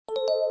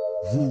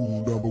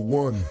Rule number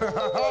one,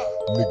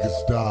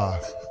 niggas die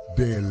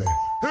daily.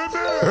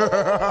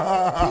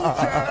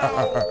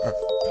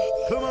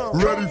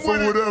 Ready for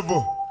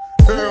whatever?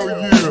 Hell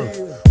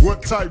yeah.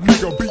 What type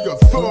nigga be a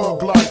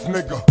thug life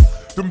nigga?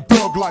 Them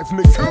thug life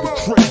niggas be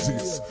the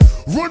craziest.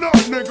 Run up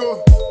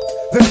nigga.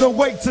 There's no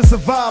way to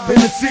survive in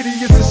the city,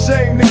 it's a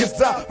shame. Niggas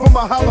die from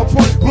a hollow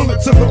point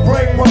bullet to the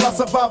brain. Will I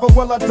survive or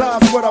will I die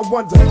is what I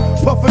wonder.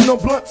 Puffing on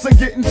blunts and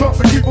getting drunk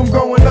to keep them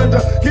going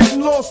under.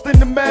 Getting lost in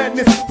the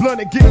madness,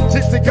 blunt and getting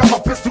tipsy. Got my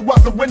pistol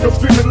out the window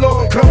screaming,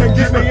 Lord, come and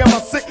get me. Am I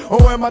sick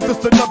or am I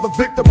just another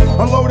victim?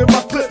 I'm loading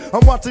my clip,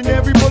 I'm watching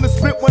every bullet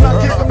spit. When I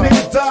get them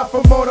niggas die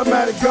from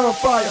automatic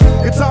gunfire.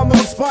 It's time to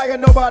expire,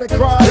 nobody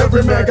cry,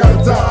 every man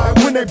gotta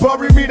die. When they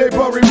bury me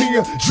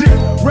a G.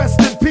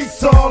 Rest in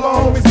peace, all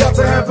our homies got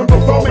to have them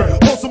before me.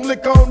 Pour some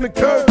liquor on the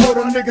curb for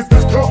the niggas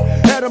that's caught.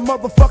 Had a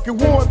motherfucking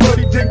warrant, but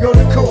he didn't go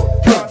to court.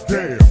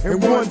 Goddamn.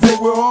 And one day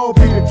we'll all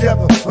be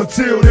together.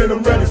 Until then,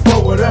 I'm ready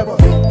for whatever.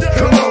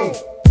 Come on.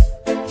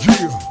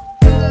 Yeah.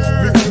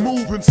 Niggas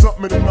moving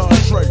something in the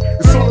non-tray.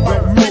 It's all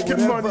about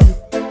making money.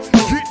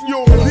 Getting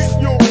your,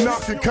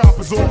 knocking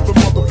coppers off the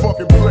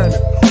motherfucking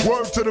planet.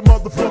 Word to the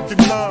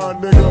motherfucking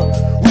nine,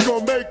 nigga. We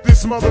gon' make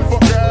this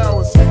motherfucker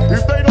ours.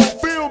 If they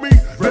don't feel me,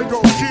 they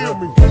gon' kill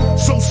me.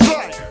 So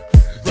sight,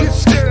 get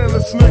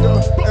scandalous,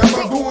 nigga. Am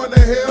I going to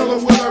hell or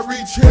will I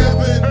reach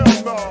heaven?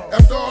 Hell no.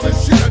 After all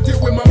this shit I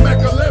did with my Mac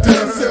 11,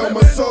 did I sell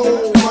my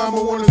soul?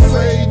 Mama wanna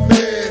save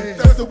me.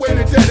 That's the way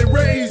that daddy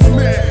raised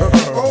me.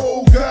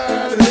 Oh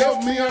God,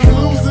 help me, I'm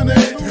losing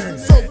it.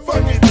 So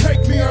fucking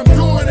take me, I'm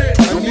doing it.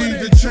 I need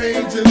to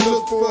change and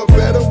look for a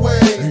better way.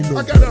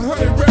 I got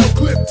 100-round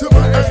clip to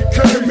my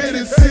AK.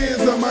 Committed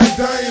sins, I might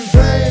die in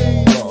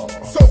vain.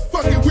 So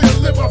fuck it, we'll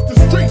live off the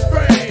street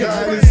fame.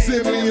 God has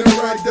sent me in the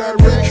right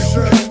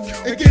direction.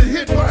 And get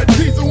hit by a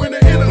diesel in the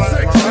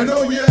intersection. I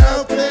know you're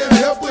out there,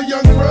 help a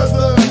young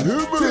brother.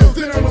 Till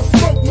then I'ma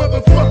smoke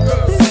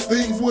motherfuckers.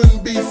 Things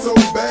wouldn't be so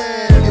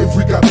bad if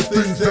we got the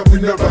things that we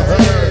never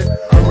had.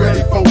 I'm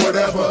ready for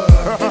whatever.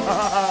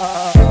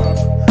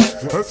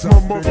 That's my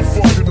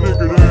motherfucking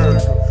nigga there.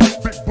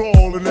 Big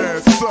ballin'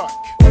 ass suck.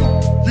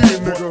 Yeah,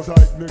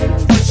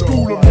 nigga.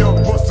 School them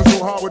young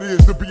busters on how it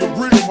is to be a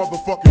real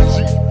motherfucking G.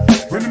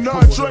 And the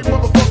non-track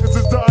motherfuckers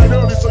is dying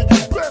early, so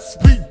you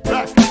best be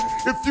back.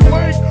 If you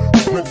ain't,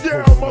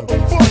 booyah,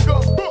 motherfucker.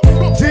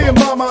 Dear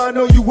mama, I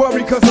know you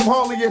worry cause I'm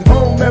hardly at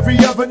home. Every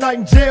other night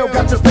in jail,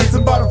 got you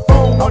pacing by the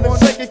phone. Wanna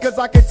shake it cause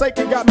I can take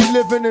it, got me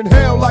living in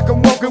hell. Like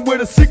I'm walking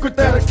with a secret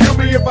that'll kill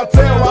me if I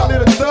tell. I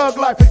live a thug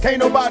life, can't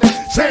nobody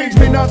change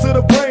me. Now to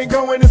the brain,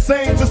 going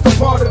insane, just a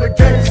part of the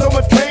game. So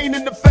much pain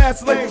in the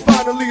fast lane,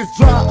 finally it's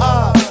dry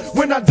eye.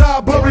 When I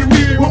die, bury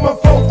me with my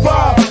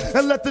 4-5.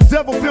 And let the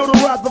devil feel the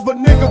wrath of a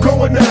nigga.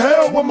 Going to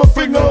hell with my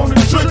finger on the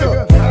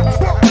trigger.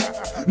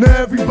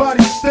 Now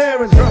everybody's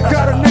staring,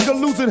 got a nigga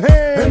losing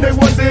hair, and they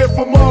wonder if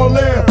I'm all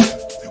there.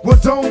 Well,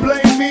 don't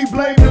blame me,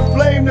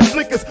 blame the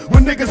flickers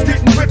when niggas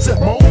getting richer.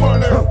 More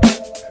money.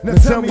 Now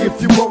tell me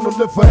if you wanna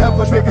live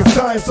forever, niggas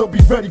dying, so be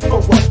ready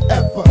for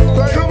whatever.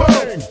 Come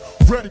on,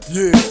 ready.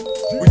 Yeah,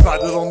 we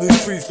battled on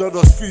these streets, though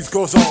the streets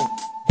goes on.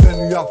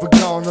 Then you have a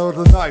gun or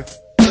the knife.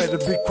 Better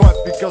be quiet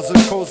because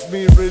it caused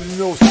me really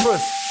no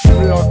stress.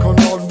 We are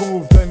cannot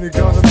move, then you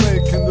gonna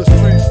make in the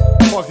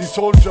street. Fucking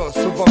soldiers,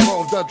 survive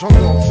all that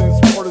jungle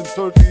since more than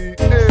 30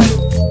 years.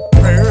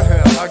 Bare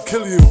hand, I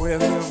kill you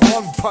in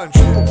one punch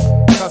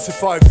here.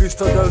 Classify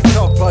Vista del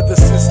Top by the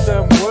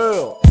system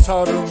well.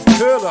 Silent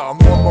killer, I'm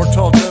one more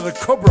tall than a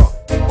cobra.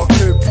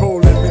 Okay, pro,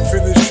 let me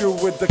finish you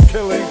with the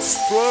killing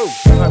flow.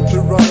 Time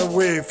to run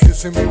away if you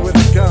see me with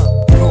a gun.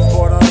 Go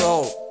for it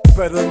all.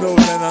 Better know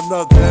that I'm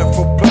not there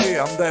for play,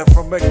 I'm there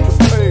for make to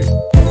pay.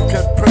 You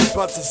can pray,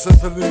 but it's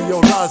certainly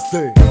your last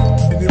day.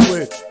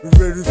 Anyway,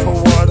 we're ready for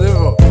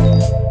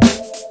whatever.